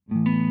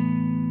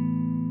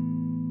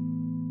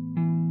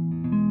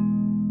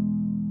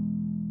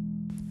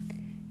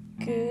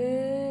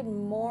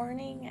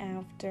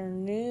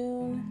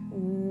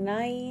afternoon,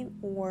 night,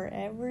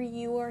 wherever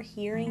you are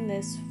hearing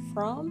this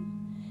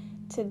from.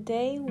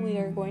 Today we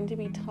are going to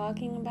be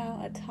talking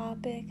about a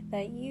topic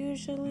that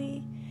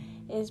usually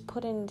is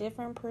put in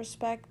different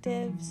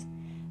perspectives.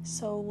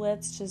 So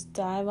let's just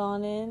dive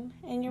on in.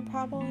 And you're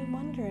probably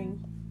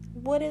wondering,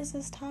 what is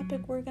this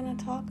topic we're going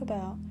to talk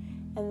about?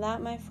 And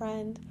that, my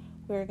friend,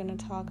 we're going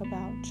to talk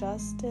about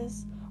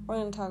justice. We're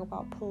going to talk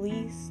about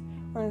police.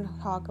 We're going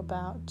to talk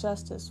about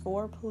justice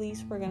for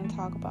police. We're going to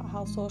talk about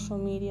how social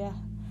media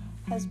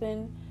has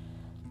been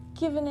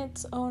given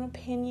its own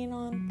opinion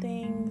on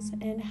things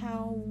and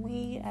how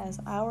we as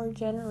our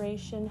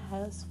generation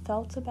has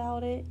felt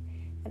about it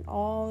and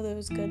all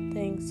those good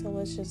things. So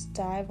let's just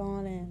dive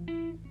on in.